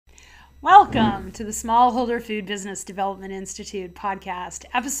Welcome to the Smallholder Food Business Development Institute podcast,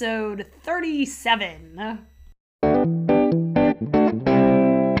 episode 37.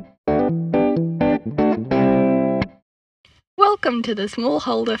 Welcome to the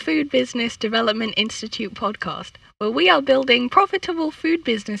Smallholder Food Business Development Institute podcast, where we are building profitable food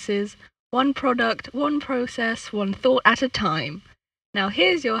businesses, one product, one process, one thought at a time. Now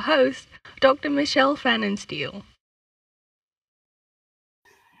here's your host, Dr. Michelle Pfannenstiel.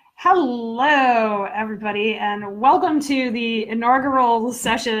 Hello, everybody, and welcome to the inaugural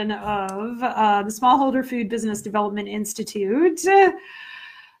session of the Smallholder Food Business Development Institute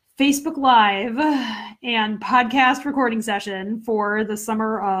Facebook Live and podcast recording session for the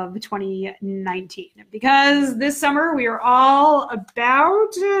summer of 2019. Because this summer we are all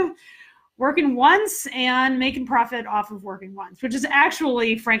about working once and making profit off of working once, which is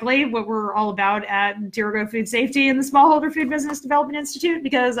actually, frankly, what we're all about at Tirago Food Safety and the Smallholder Food Business Development Institute,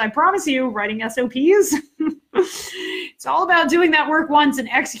 because I promise you, writing SOPs, it's all about doing that work once and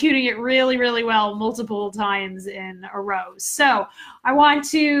executing it really, really well multiple times in a row. So I want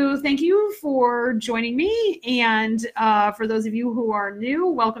to thank you for joining me. And for those of you who are new,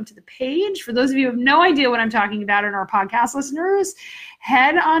 welcome to the page. For those of you who have no idea what I'm talking about and our podcast listeners,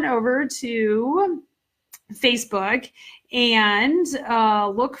 head on over to Facebook and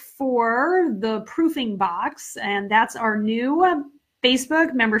look for the Proofing Box. And that's our new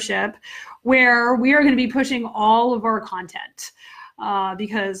Facebook membership where we are going to be pushing all of our content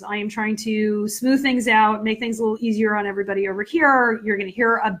because I am trying to smooth things out, make things a little easier on everybody over here. You're going to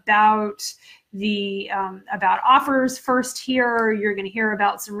hear about about offers first here. You're going to hear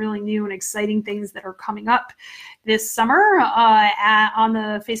about some really new and exciting things that are coming up this summer on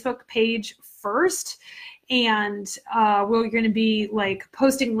the Facebook page first. And we're going to be like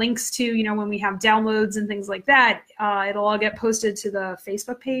posting links to, when we have downloads and things like that, it'll all get posted to the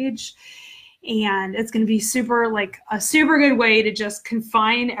Facebook page. And it's going to be a super good way to just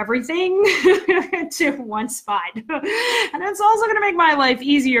confine everything to one spot. And it's also going to make my life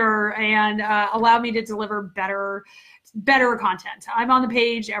easier and allow me to deliver better content. I'm on the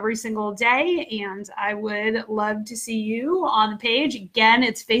page every single day, and I would love to see you on the page. Again,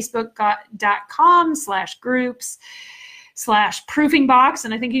 it's facebook.com/groups/proofing box.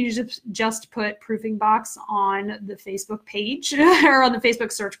 And I think you just put proofing box on the Facebook page or on the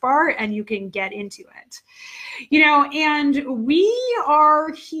Facebook search bar, and you can get into it. And we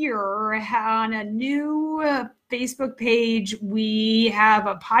are here on a new Facebook page. We have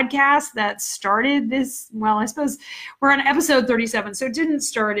a podcast that started I suppose we're on episode 37. So it didn't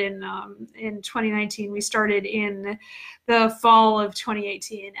start in 2019. We started in the fall of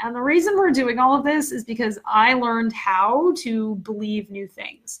 2018. And the reason we're doing all of this is because I learned how to believe new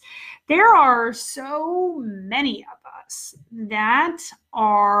things. There are so many of us that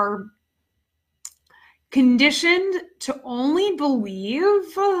are conditioned to only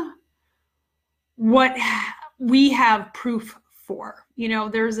believe what we have proof for.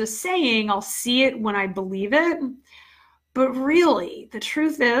 There's a saying, I'll see it when I believe it. But really, the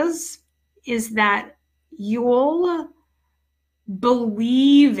truth is that you'll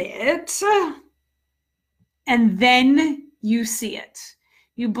believe it and then you see it.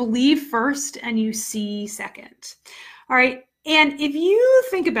 You believe first and you see second. All right. And if you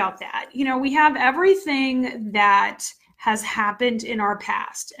think about that, we have everything that has happened in our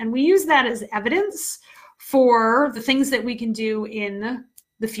past, and we use that as evidence for the things that we can do in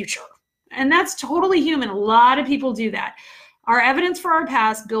the future. And that's totally human. A lot of people do that. Our evidence for our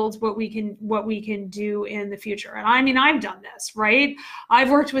past builds what we can do in the future. And I mean, I've done this, right? I've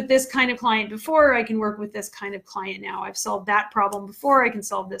worked with this kind of client before. I can work with this kind of client now. I've solved that problem before. I can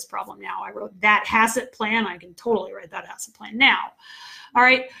solve this problem now. I wrote that HACCP plan. I can totally write that HACCP plan now. All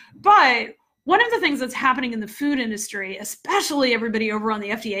right. But one of the things that's happening in the food industry, especially everybody over on the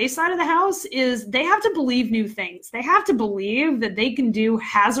FDA side of the house, is they have to believe new things. They have to believe that they can do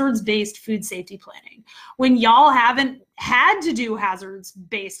hazards-based food safety planning when y'all haven't had to do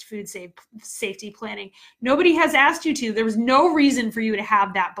hazards-based food safety planning. Nobody has asked you to. There was no reason for you to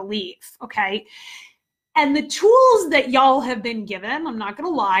have that belief, okay? And the tools that y'all have been given, I'm not going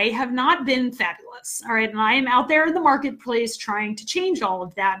to lie, have not been fabulous. All right. And I am out there in the marketplace trying to change all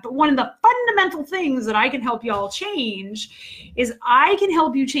of that. But one of the fundamental things that I can help y'all change is I can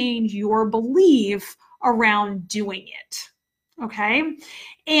help you change your belief around doing it. Okay.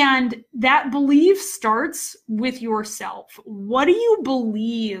 And that belief starts with yourself. What do you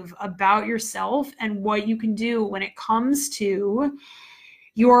believe about yourself and what you can do when it comes to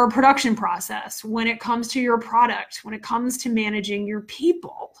your production process, when it comes to your product, when it comes to managing your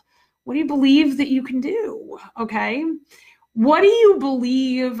people? What do you believe that you can do? Okay. What do you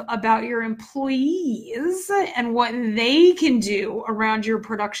believe about your employees and what they can do around your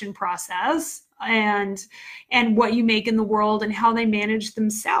production process and what you make in the world and how they manage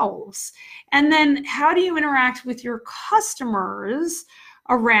themselves? And then how do you interact with your customers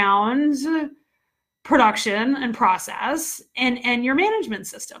around production and process and your management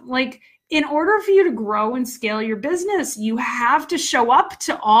system? Like, in order for you to grow and scale your business, you have to show up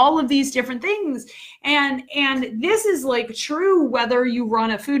to all of these different things. And this is like true whether you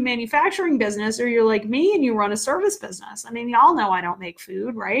run a food manufacturing business or you're like me and you run a service business. I mean, y'all know I don't make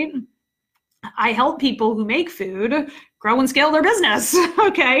food, right? I help people who make food grow and scale their business.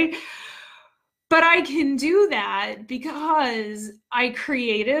 Okay. But I can do that because I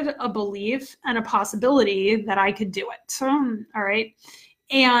created a belief and a possibility that I could do it. All right.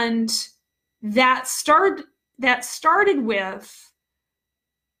 And that started with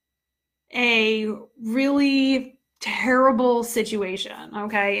a really terrible situation,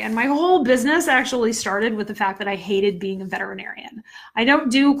 okay? And my whole business actually started with the fact that I hated being a veterinarian. I don't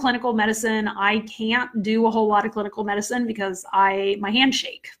do clinical medicine. I can't do a whole lot of clinical medicine because my hands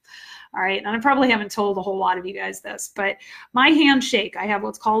shake. All right. And I probably haven't told a whole lot of you guys this, but my hands shake. I have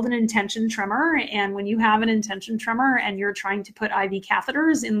what's called an intention tremor. And when you have an intention tremor and you're trying to put IV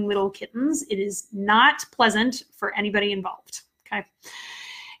catheters in little kittens, it is not pleasant for anybody involved. Okay.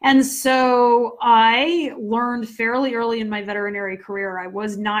 And so I learned fairly early in my veterinary career, I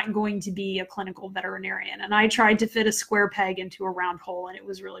was not going to be a clinical veterinarian. And I tried to fit a square peg into a round hole, and it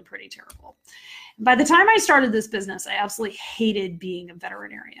was really pretty terrible. By the time I started this business, I absolutely hated being a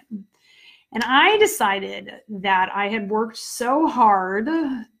veterinarian. And I decided that I had worked so hard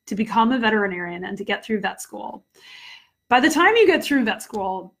to become a veterinarian and to get through vet school. By the time you get through vet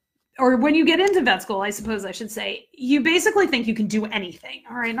school, or when you get into vet school, I suppose I should say, you basically think you can do anything.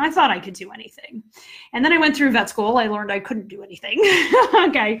 All right. And I thought I could do anything. And then I went through vet school. I learned I couldn't do anything.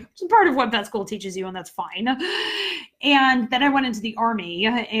 Okay. Which is part of what vet school teaches you, and that's fine. And then I went into the Army,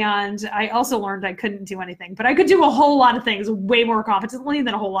 and I also learned I couldn't do anything, but I could do a whole lot of things way more competently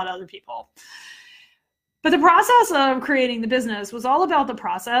than a whole lot of other people. But the process of creating the business was all about the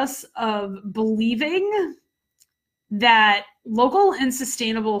process of believing that local and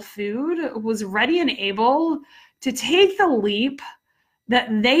sustainable food was ready and able to take the leap that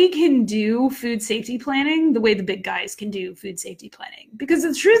they can do food safety planning the way the big guys can do food safety planning. Because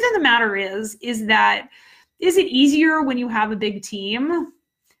the truth of the matter is that, is it easier when you have a big team?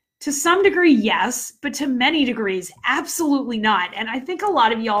 To some degree, yes, but to many degrees, absolutely not. And I think a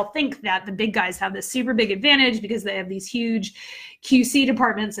lot of y'all think that the big guys have this super big advantage because they have these huge QC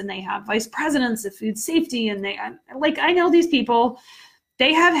departments and they have vice presidents of food safety. And I know these people,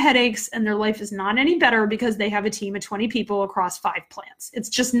 they have headaches and their life is not any better because they have a team of 20 people across 5 plants. It's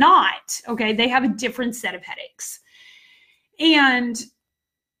just not, okay? They have a different set of headaches. And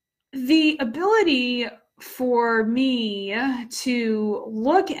the ability for me to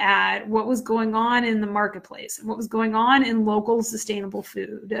look at what was going on in the marketplace and what was going on in local sustainable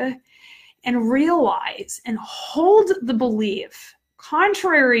food and realize and hold the belief,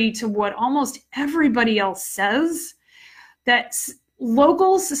 contrary to what almost everybody else says, that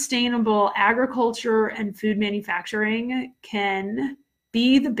local sustainable agriculture and food manufacturing can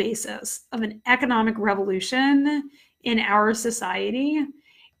be the basis of an economic revolution in our society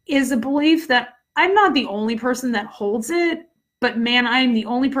is a belief that I'm not the only person that holds it, but man, I'm the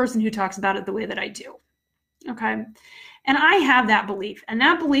only person who talks about it the way that I do. Okay. And I have that belief, and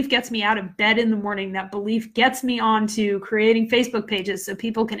that belief gets me out of bed in the morning. That belief gets me onto creating Facebook pages so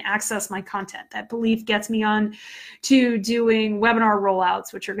people can access my content. That belief gets me on to doing webinar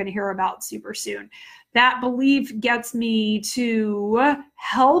rollouts, which you're going to hear about super soon. That belief gets me to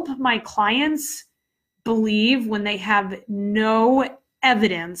help my clients believe when they have no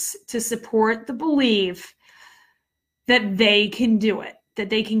evidence to support the belief that they can do it, that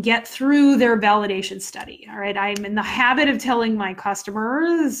they can get through their validation study. All right. I'm in the habit of telling my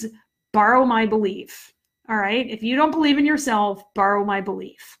customers, borrow my belief. All right. If you don't believe in yourself, borrow my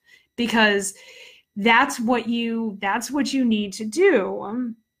belief, because that's what you need to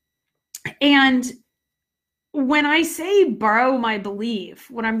do. And when I say borrow my belief,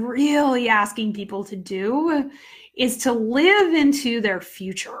 what I'm really asking people to do is to live into their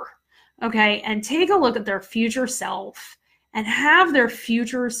future, okay? And take a look at their future self and have their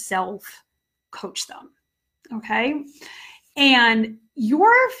future self coach them, okay? And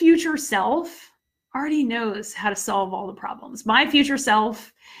your future self already knows how to solve all the problems. My future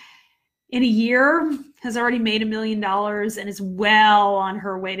self in a year has already made $1 million and is well on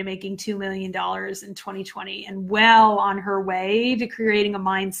her way to making $2 million in 2020 and well on her way to creating a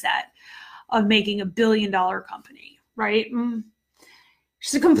mindset of making $1 billion company, right?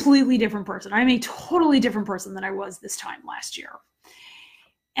 She's a completely different person. I'm a totally different person than I was this time last year.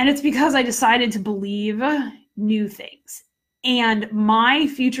 And it's because I decided to believe new things. And my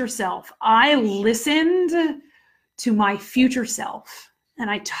future self, I listened to my future self and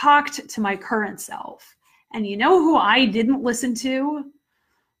I talked to my current self. And you know who I didn't listen to?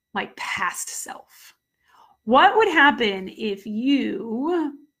 My past self. What would happen if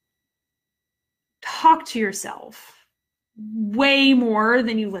you talk to yourself way more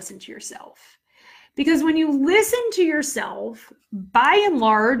than you listen to yourself? Because when you listen to yourself, by and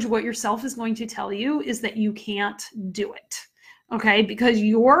large, what yourself is going to tell you is that you can't do it. Okay, because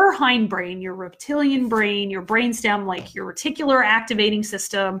your hindbrain, your reptilian brain, your brainstem, like your reticular activating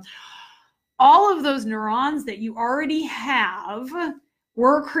system, all of those neurons that you already have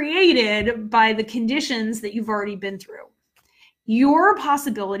were created by the conditions that you've already been through. Your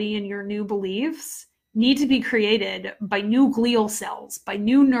possibility and your new beliefs need to be created by new glial cells, by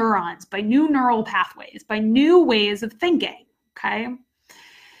new neurons, by new neural pathways, by new ways of thinking, okay?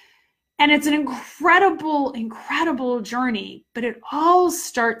 And it's an incredible, incredible journey, but it all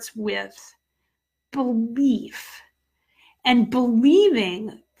starts with belief and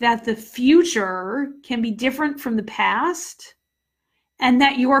believing that the future can be different from the past and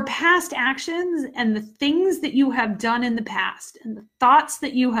that your past actions and the things that you have done in the past and the thoughts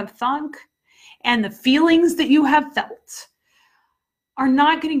that you have thunk and the feelings that you have felt are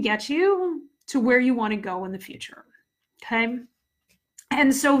not going to get you to where you want to go in the future, okay?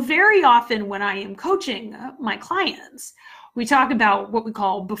 And so very often when I am coaching my clients, we talk about what we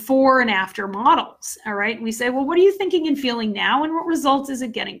call before and after models, all right? And we say, well, what are you thinking and feeling now and what results is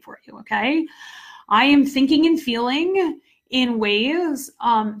it getting for you, okay? I am thinking and feeling in ways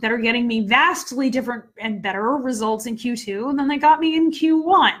that are getting me vastly different and better results in Q2 than they got me in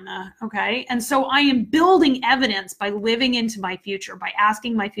Q1, okay? And so I am building evidence by living into my future, by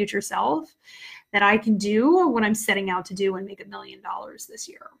asking my future self that I can do what I'm setting out to do and make $1 million this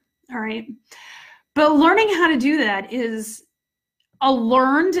year, all right? But learning how to do that is a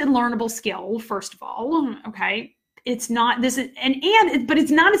learned and learnable skill, first of all, okay? It's not this, but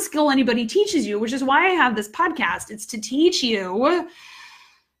it's not a skill anybody teaches you, which is why I have this podcast. It's to teach you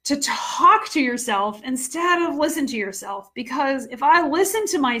to talk to yourself instead of listen to yourself. Because if I listen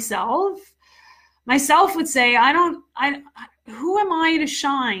to myself would say, who am I to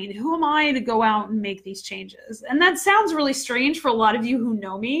shine? Who am I to go out and make these changes? And that sounds really strange for a lot of you who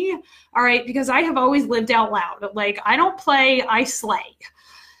know me, all right? Because I have always lived out loud. Like, I don't play, I slay.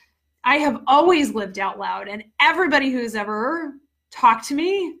 I have always lived out loud, and everybody who's ever talked to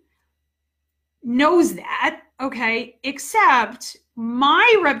me knows that, okay? Except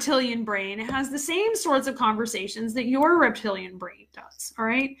my reptilian brain has the same sorts of conversations that your reptilian brain does, all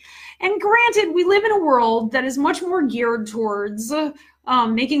right? And granted, we live in a world that is much more geared towards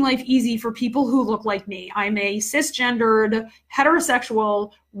making life easy for people who look like me. I'm a cisgendered,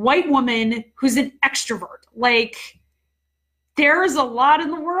 heterosexual, white woman who's an extrovert. Like, there's a lot in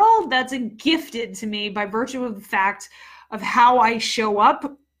the world that's gifted to me by virtue of the fact of how I show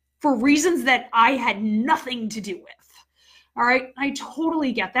up for reasons that I had nothing to do with. All right, I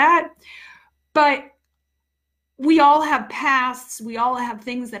totally get that. But we all have pasts. We all have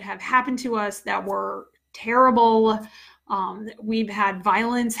things that have happened to us that were terrible. We've had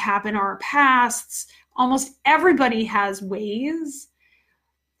violence happen in our pasts. Almost everybody has ways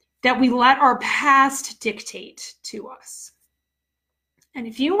that we let our past dictate to us. And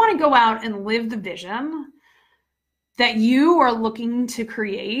if you want to go out and live the vision that you are looking to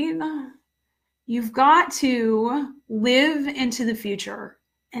create, you've got to live into the future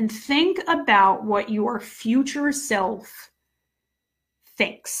and think about what your future self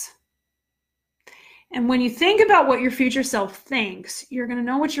thinks. And when you think about what your future self thinks, you're going to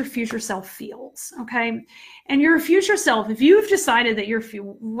know what your future self feels, okay? And your future self, if you've decided that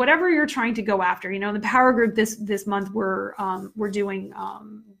whatever you're trying to go after, the Power Group this month, we're doing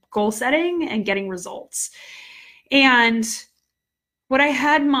goal setting and getting results. And what I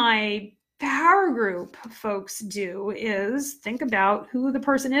had my Power Group folks do is think about who the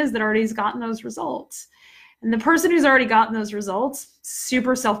person is that already has gotten those results. And the person who's already gotten those results,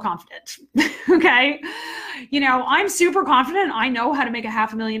 super self-confident, okay? I'm super confident I know how to make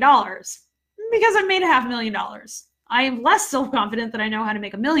 $500,000 because I've made $500,000. I am less self-confident that I know how to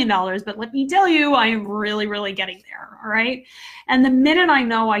make $1 million, but let me tell you, I am really, really getting there, all right? And the minute I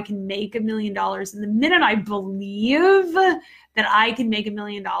know I can make $1 million, and the minute I believe that I can make $1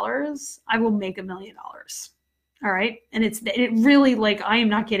 million, I will make $1 million. All right. And it really, like, I am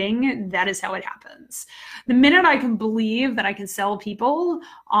not kidding. That is how it happens. The minute I can believe that I can sell people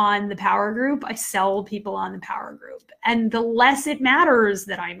on the power group, I sell people on the power group. And the less it matters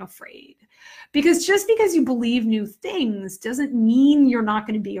that I'm afraid. Because just because you believe new things doesn't mean you're not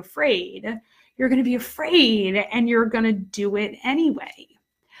going to be afraid. You're going to be afraid and you're going to do it anyway.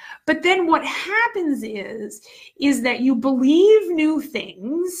 But then what happens is that you believe new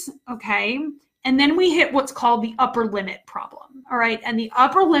things, okay? And then we hit what's called the upper limit problem, all right? And the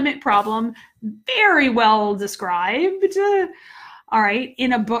upper limit problem, very well described, all right,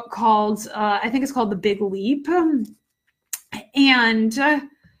 in a book called, I think it's called The Big Leap. And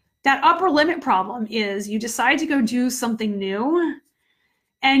that upper limit problem is you decide to go do something new,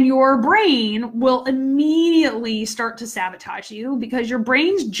 and your brain will immediately start to sabotage you because your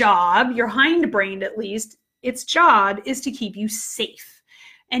brain's job, your hindbrain at least, its job is to keep you safe.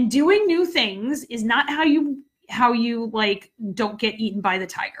 And doing new things is not how you like don't get eaten by the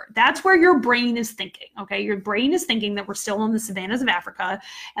tiger. That's where your brain is thinking, okay? Your brain is thinking that we're still in the savannas of Africa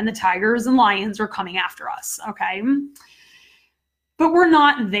and the tigers and lions are coming after us, okay? But we're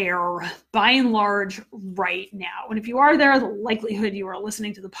not there by and large right now. And if you are there, the likelihood you are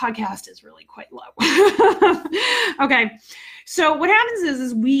listening to the podcast is really quite low. Okay, so what happens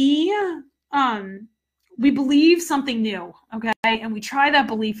is we believe something new, okay? And we try that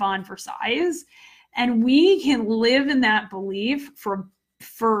belief on for size, and we can live in that belief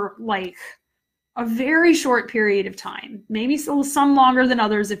for like a very short period of time, maybe some longer than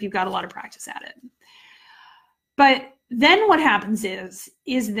others if you've got a lot of practice at it. But then what happens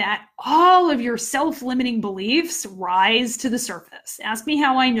is that all of your self-limiting beliefs rise to the surface. Ask me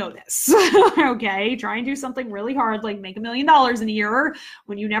how I know this, okay? Try and do something really hard, like make $1 million in a year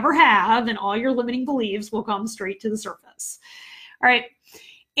when you never have, and all your limiting beliefs will come straight to the surface, all right?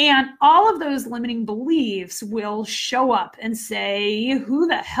 And all of those limiting beliefs will show up and say, who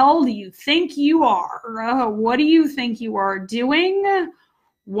the hell do you think you are? What do you think you are doing?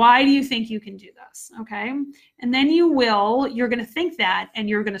 Why do you think you can do this? Okay. And then you're going to think that, and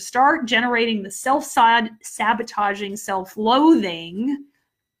you're going to start generating the self-sabotaging, self-loathing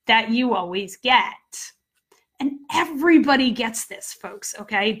that you always get. And everybody gets this, folks.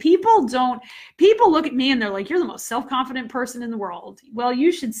 Okay. People look at me and they're like, you're the most self-confident person in the world. Well,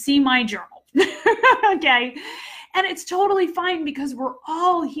 you should see my journal. Okay. And it's totally fine because we're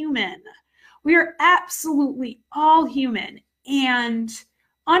all human. We are absolutely all human. And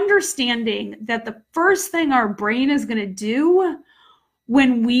understanding that the first thing our brain is going to do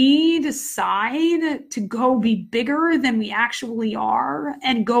when we decide to go be bigger than we actually are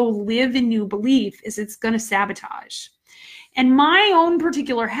and go live in new belief is it's going to sabotage. And my own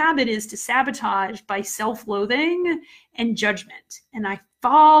particular habit is to sabotage by self-loathing and judgment. And I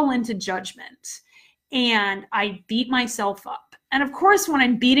fall into judgment and I beat myself up. And of course, when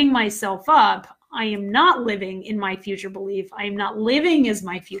I'm beating myself up, I am not living in my future belief. I am not living as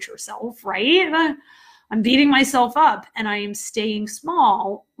my future self, right? I'm beating myself up and I am staying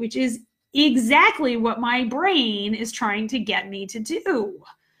small, which is exactly what my brain is trying to get me to do,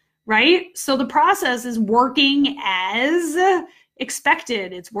 right? So the process is working as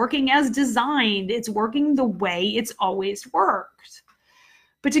expected. It's working as designed. It's working the way it's always worked.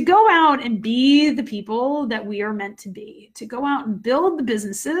 But to go out and be the people that we are meant to be, to go out and build the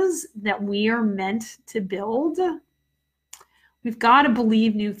businesses that we are meant to build, we've got to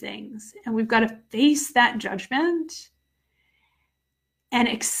believe new things, and we've got to face that judgment and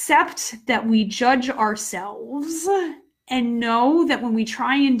accept that we judge ourselves and know that when we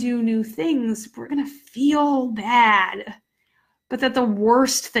try and do new things, we're going to feel bad, but that the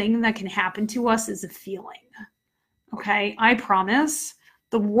worst thing that can happen to us is a feeling. Okay, I promise.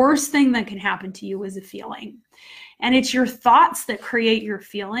 The worst thing that can happen to you is a feeling. And it's your thoughts that create your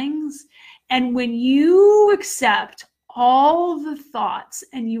feelings. And when you accept all the thoughts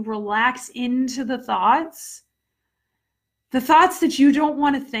and you relax into the thoughts that you don't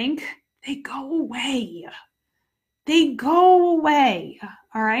want to think, they go away. They go away.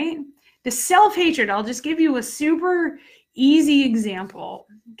 All right. The self-hatred, I'll just give you a super easy example.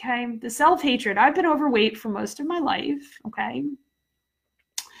 Okay. The self-hatred, I've been overweight for most of my life. Okay.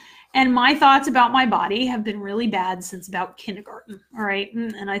 And my thoughts about my body have been really bad since about kindergarten. All right.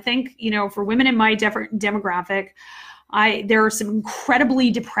 And I think, for women in my demographic, There are some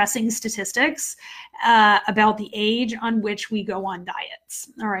incredibly depressing statistics about the age on which we go on diets.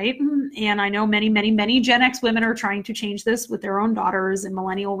 All right. And I know many Gen X women are trying to change this with their own daughters, and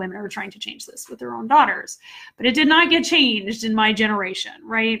millennial women are trying to change this with their own daughters. But it did not get changed in my generation.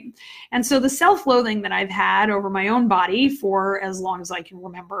 Right. And so the self-loathing that I've had over my own body for as long as I can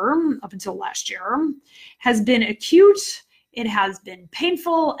remember, up until last year, has been acute. It has been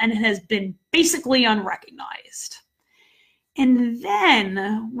painful, and it has been basically unrecognized. And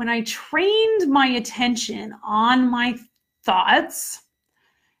then when I trained my attention on my thoughts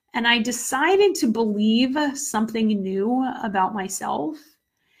and I decided to believe something new about myself,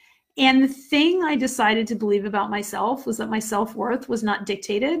 and the thing I decided to believe about myself was that my self-worth was not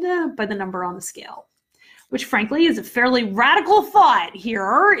dictated by the number on the scale, which frankly is a fairly radical thought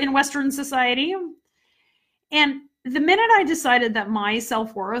here in Western society. And the minute I decided that my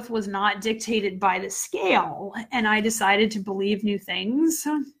self-worth was not dictated by the scale and I decided to believe new things,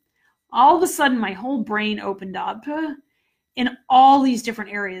 all of a sudden my whole brain opened up in all these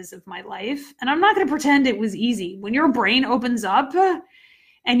different areas of my life. And I'm not going to pretend it was easy. When your brain opens up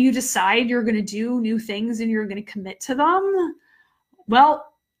and you decide you're going to do new things and you're going to commit to them,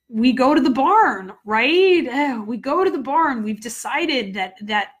 well, we go to the barn, right? We go to the barn. We've decided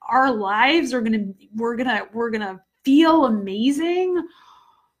that our lives are we're gonna feel amazing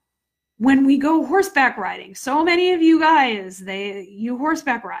when we go horseback riding. So many of you guys, you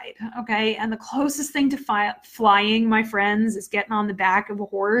horseback ride, okay? And the closest thing to flying, my friends, is getting on the back of a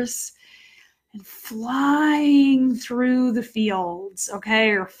horse and flying through the fields,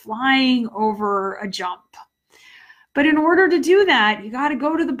 okay? Or flying over a jump. But in order to do that, you got to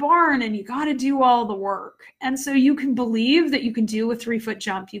go to the barn and you got to do all the work. And so you can believe that you can do a 3-foot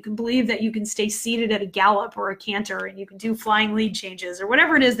jump. You can believe that you can stay seated at a gallop or a canter, and you can do flying lead changes or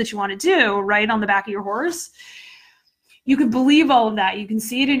whatever it is that you want to do, right, on the back of your horse. You can believe all of that. You can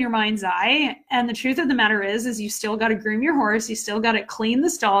see it in your mind's eye. And the truth of the matter is you still got to groom your horse. You still got to clean the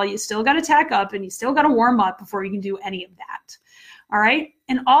stall. You still got to tack up, and you still got to warm up before you can do any of that. All right.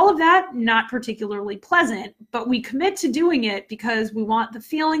 And all of that, not particularly pleasant, but we commit to doing it because we want the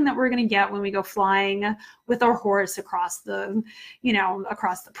feeling that we're going to get when we go flying with our horse across the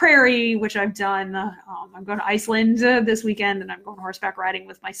prairie, which I've done. I'm going to Iceland this weekend, and I'm going horseback riding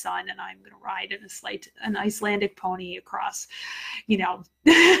with my son, and I'm going to ride an Icelandic pony across,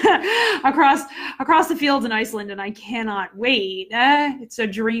 across the fields in Iceland, and I cannot wait. It's a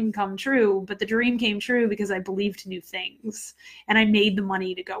dream come true, but the dream came true because I believed new things, and I made the money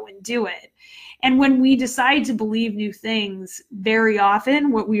to go and do it. And when we decide to believe new things, very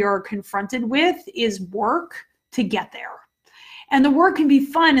often what we are confronted with is work to get there. And the work can be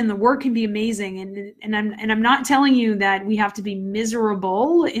fun and the work can be amazing. And I'm not telling you that we have to be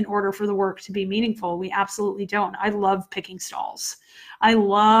miserable in order for the work to be meaningful. We absolutely don't. I love picking stalls. I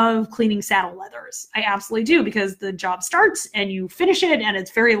love cleaning saddle leathers. I absolutely do, because the job starts and you finish it and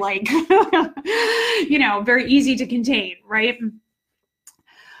it's very very easy to contain, right?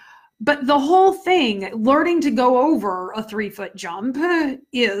 But the whole thing, learning to go over a 3-foot jump,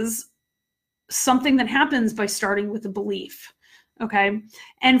 is something that happens by starting with a belief. Okay.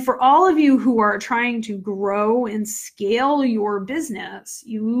 And for all of you who are trying to grow and scale your business,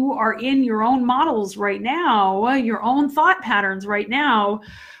 you are in your own models right now, your own thought patterns right now,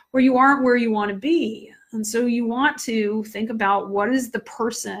 where you aren't where you want to be. And so you want to think about, what is the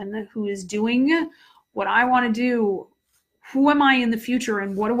person who is doing what I want to do? Who am I in the future,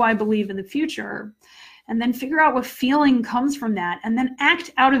 and what do I believe in the future? And then figure out what feeling comes from that, and then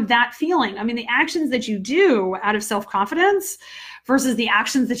act out of that feeling. I mean, the actions that you do out of self-confidence versus the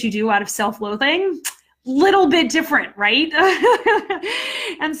actions that you do out of self-loathing, little bit different, right?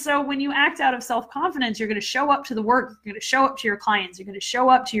 And so when you act out of self-confidence, you're going to show up to the work, you're going to show up to your clients, you're going to show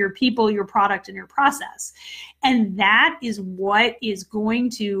up to your people, your product, and your process. And that is what is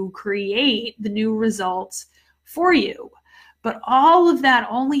going to create the new results for you. But all of that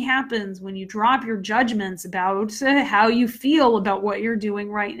only happens when you drop your judgments about how you feel about what you're doing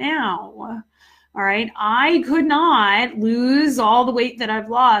right now. All right. I could not lose all the weight that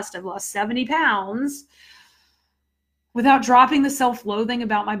I've lost. I've lost 70 pounds without dropping the self-loathing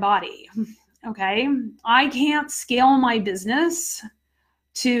about my body. Okay. I can't scale my business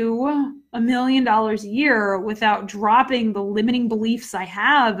to $1 million a year without dropping the limiting beliefs I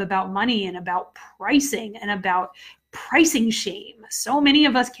have about money and about pricing and about pricing shame. So many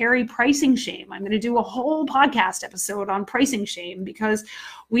of us carry pricing shame. I'm going to do a whole podcast episode on pricing shame, because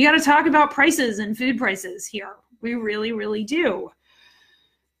we got to talk about prices and food prices here. We really, really do.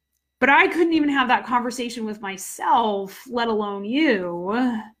 But I couldn't even have that conversation with myself, let alone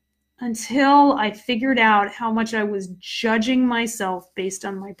you, until I figured out how much I was judging myself based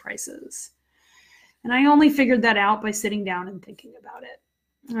on my prices. And I only figured that out by sitting down and thinking about it.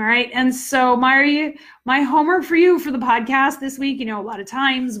 All right. And so my homework for you for the podcast this week, a lot of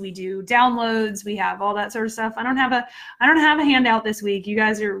times we do downloads, we have all that sort of stuff. I don't have a handout this week. You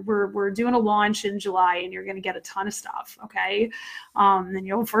guys we're doing a launch in July and you're going to get a ton of stuff. Okay. And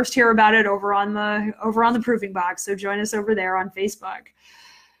you'll first hear about it over on the Proofing Box. So join us over there on Facebook.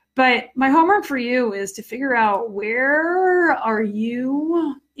 But my homework for you is to figure out, where are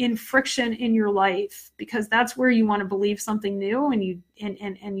you in friction in your life, because that's where you want to believe something new and you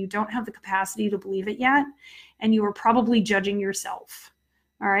don't have the capacity to believe it yet, and you are probably judging yourself.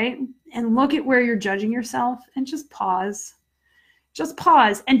 All right. And look at where you're judging yourself and just pause. Just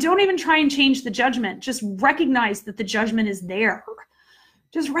pause, and don't even try and change the judgment. Just recognize that the judgment is there.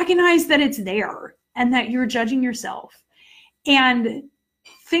 Just recognize that it's there and that you're judging yourself, and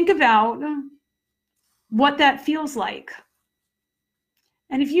think about what that feels like.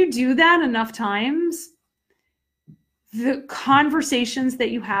 And if you do that enough times, the conversations that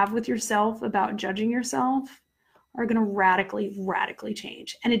you have with yourself about judging yourself are going to radically, radically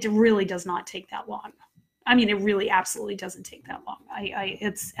change. And it really does not take that long. I mean, it really absolutely doesn't take that long.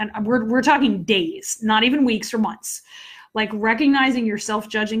 We're talking days, not even weeks or months. Like, recognizing your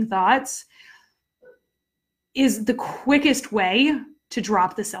self-judging thoughts is the quickest way to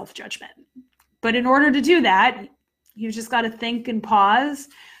drop the self-judgment. But in order to do that, you've just got to think and pause.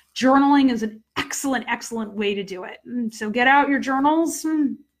 Journaling is an excellent, excellent way to do it. So get out your journals.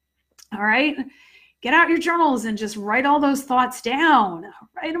 All right. Get out your journals and just write all those thoughts down.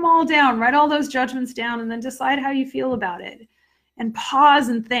 Write them all down. Write all those judgments down, and then decide how you feel about it. And pause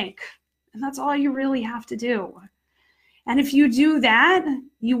and think. And that's all you really have to do. And if you do that,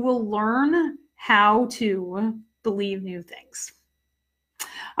 you will learn how to believe new things.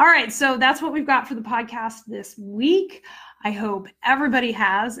 All right, so that's what we've got for the podcast this week. I hope everybody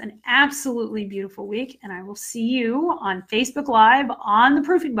has an absolutely beautiful week, and I will see you on Facebook Live on the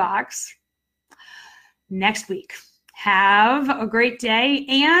Proofing Box next week. Have a great day.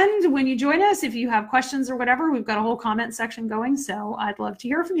 And when you join us, if you have questions or whatever, we've got a whole comment section going, so I'd love to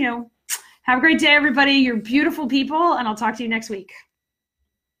hear from you. Have a great day, everybody. You're beautiful people, and I'll talk to you next week.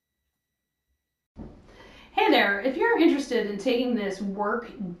 Hey there, if you're interested in taking this work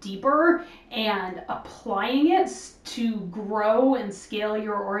deeper and applying it to grow and scale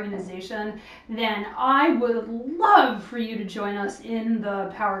your organization, then I would love for you to join us in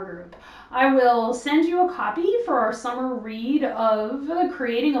the Power Group. I will send you a copy for our summer read of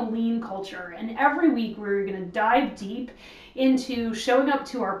Creating a Lean Culture. And every week we're going to dive deep into showing up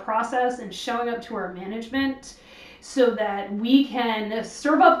to our process and showing up to our management so that we can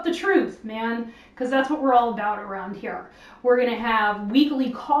serve up the truth, man, because that's what we're all about around here. We're going to have weekly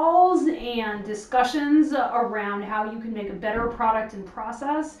calls and discussions around how you can make a better product and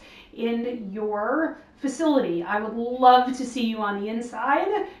process in your facility. I would love to see you on the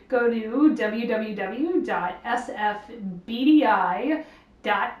inside. Go to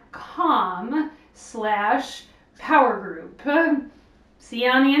www.sfbdi.com/powergroup. See you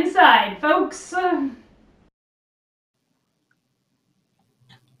on the inside, folks.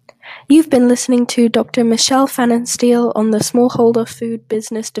 You've been listening to Dr. Michelle Fannin-Steele on the Smallholder Food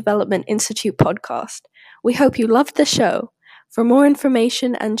Business Development Institute podcast. We hope you loved the show. For more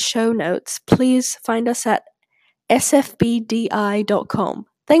information and show notes, please find us at sfbdi.com.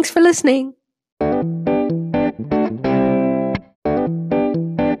 Thanks for listening.